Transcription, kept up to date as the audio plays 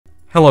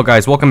Hello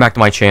guys, welcome back to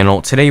my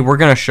channel. Today we're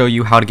going to show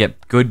you how to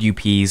get good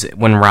UPs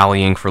when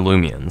rallying for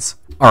Loomians.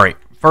 Alright,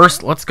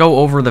 first let's go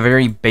over the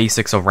very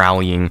basics of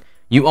rallying.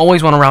 You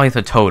always want to rally with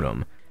a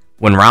totem.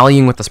 When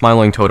rallying with the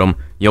smiling totem,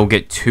 you'll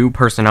get 2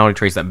 personality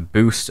traits that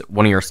boost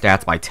one of your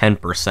stats by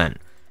 10%.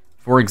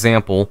 For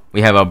example,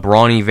 we have a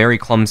brawny, very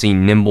clumsy,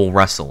 nimble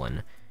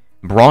wrestling.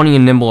 Brawny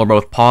and nimble are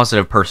both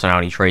positive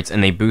personality traits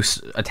and they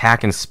boost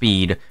attack and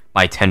speed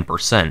by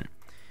 10%.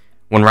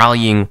 When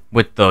rallying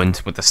with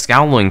the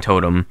scowling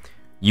totem,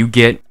 you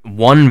get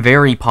 1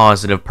 very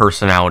positive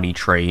personality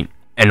trait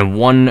and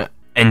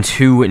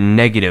 2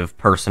 negative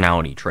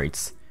personality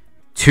traits.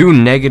 2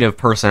 negative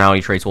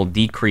personality traits will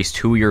decrease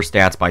 2 of your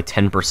stats by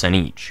 10%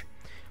 each,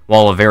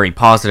 while a very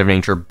positive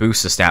nature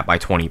boosts the stat by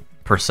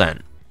 20%.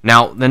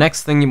 Now, the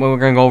next thing we're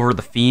going to go over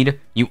the feed.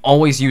 You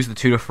always use the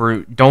Tutti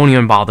Fruit. Don't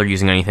even bother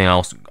using anything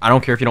else. I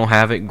don't care if you don't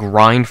have it.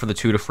 Grind for the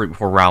Tutti Fruit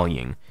before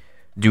rallying.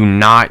 Do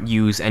not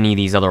use any of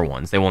these other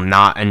ones. They will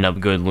not end up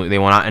good. They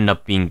will not end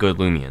up being good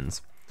Loomians.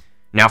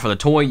 Now for the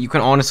toy, you can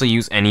honestly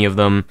use any of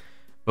them,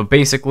 but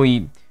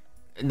basically,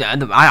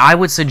 I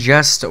would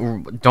suggest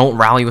don't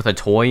rally with a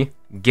toy.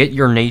 Get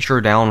your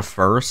nature down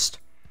first,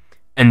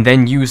 and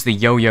then use the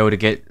yo-yo to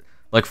get,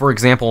 like for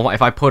example,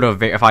 if I put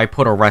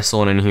a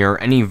wrestling in here,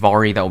 any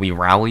Vari that will be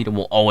rallied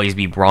will always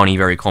be brawny,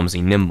 very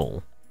clumsy,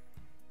 nimble.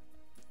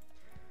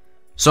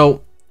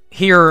 So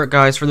here,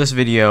 guys, for this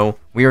video,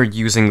 we are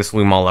using this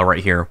Lumala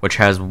right here, which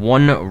has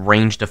 1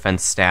 range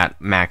defense stat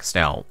maxed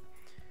out.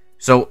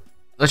 So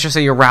let's just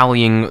say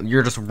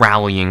you're just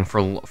rallying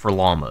for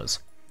llamas.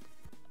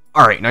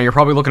 Alright, now you're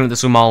probably looking at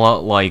this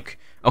Lumala like,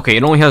 okay,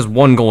 it only has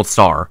 1 gold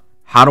star.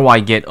 How do I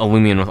get a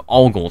Loomian with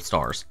all gold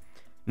stars?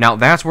 Now,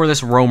 that's where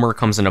this roamer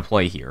comes into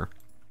play here.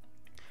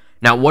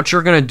 Now, what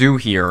you're going to do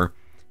here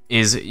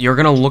is you're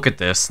going to look at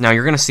this. Now,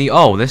 you're going to see,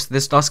 oh, this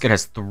Dusket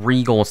has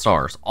 3 gold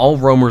stars. All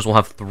roamers will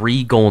have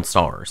 3 gold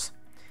stars.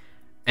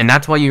 And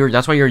that's why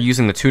you're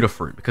using the Tutti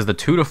Fruit, because the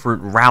Tutti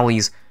Fruit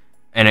rallies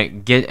and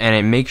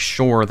it makes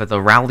sure that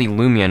the rally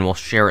Loomian will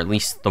share at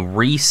least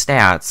 3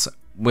 stats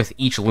with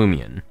each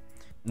Loomian.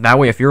 That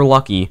way, if you're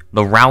lucky,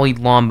 the rallied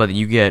Lamba that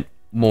you get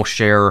will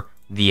share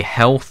the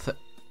health,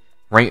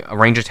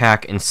 range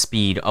attack, and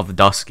speed of the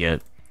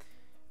Dusket,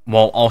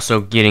 while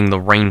also getting the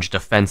range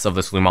defense of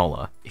this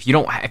Lumala. If you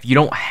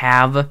don't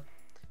have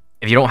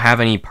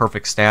any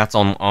perfect stats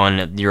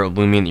on your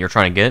Loomian that you're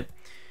trying to get,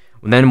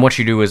 then what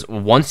you do is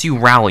once you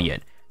rally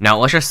it. Now,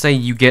 let's just say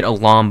you get a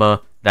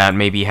Lamba that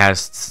maybe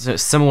has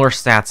similar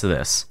stats to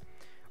this.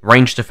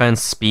 Range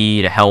defense,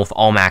 speed, health,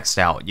 all maxed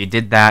out. You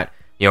did that,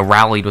 you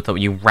rallied with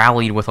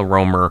a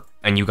roamer,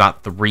 and you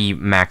got 3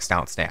 maxed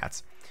out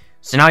stats.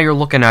 So now you're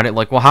looking at it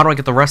like, well, how do I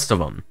get the rest of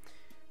them?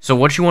 So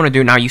what you want to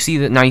do, now you see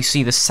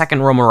the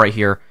second roamer right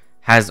here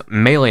has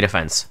melee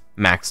defense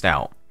maxed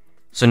out.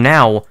 So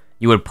now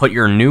you would put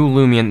your new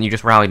Loomian that you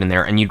just rallied in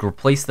there, and you'd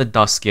replace the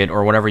Dusket,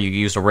 or whatever you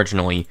used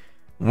originally,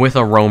 with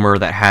a roamer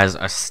that has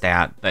a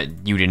stat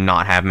that you did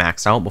not have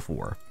maxed out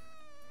before.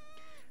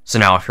 So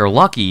now if you're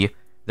lucky,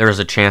 there's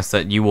a chance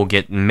that you will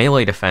get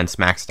melee defense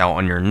maxed out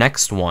on your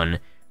next one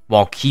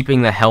while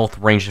keeping the health,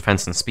 range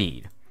defense, and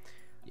speed.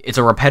 It's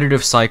a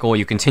repetitive cycle.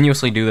 You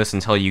continuously do this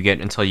until you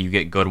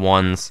get good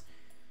ones.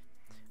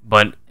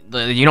 But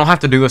you don't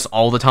have to do this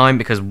all the time,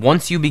 because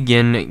once you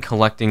begin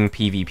collecting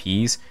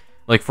PvPs,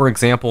 like for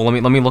example,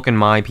 let me look in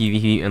my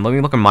PvP and let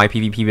me look in my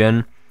PvP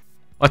bin.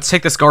 Let's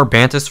take this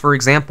Garbantus for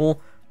example.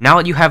 Now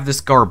that you have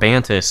this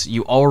Garbantus,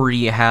 you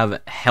already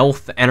have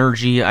health,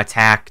 energy,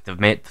 attack,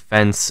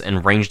 defense,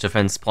 and range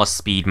defense plus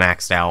speed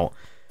maxed out.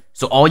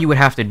 So all you would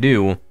have to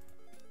do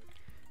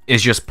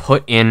is just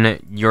put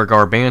in your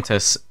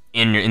Garbantus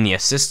in the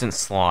assistant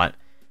slot,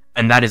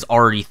 and that is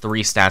already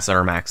 3 stats that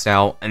are maxed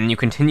out, and you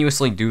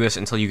continuously do this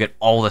until you get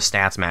all the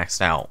stats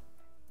maxed out.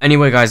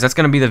 Anyway, guys, that's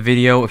going to be the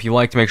video. If you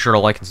liked, make sure to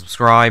like and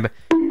subscribe.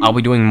 I'll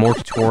be doing more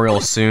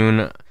tutorials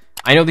soon.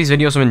 I know these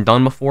videos have been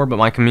done before, but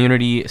my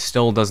community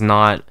still does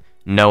not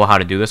know how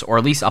to do this, or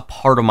at least a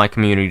part of my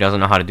community doesn't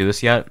know how to do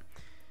this yet.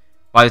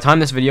 By the time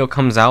this video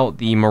comes out,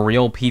 the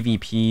Mariel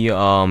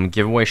PvP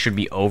giveaway should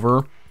be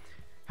over.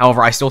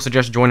 However, I still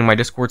suggest joining my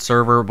Discord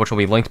server, which will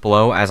be linked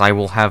below, as I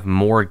will have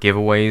more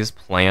giveaways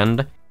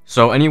planned.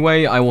 So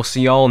anyway, I will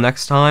see y'all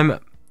next time.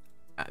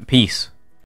 Peace.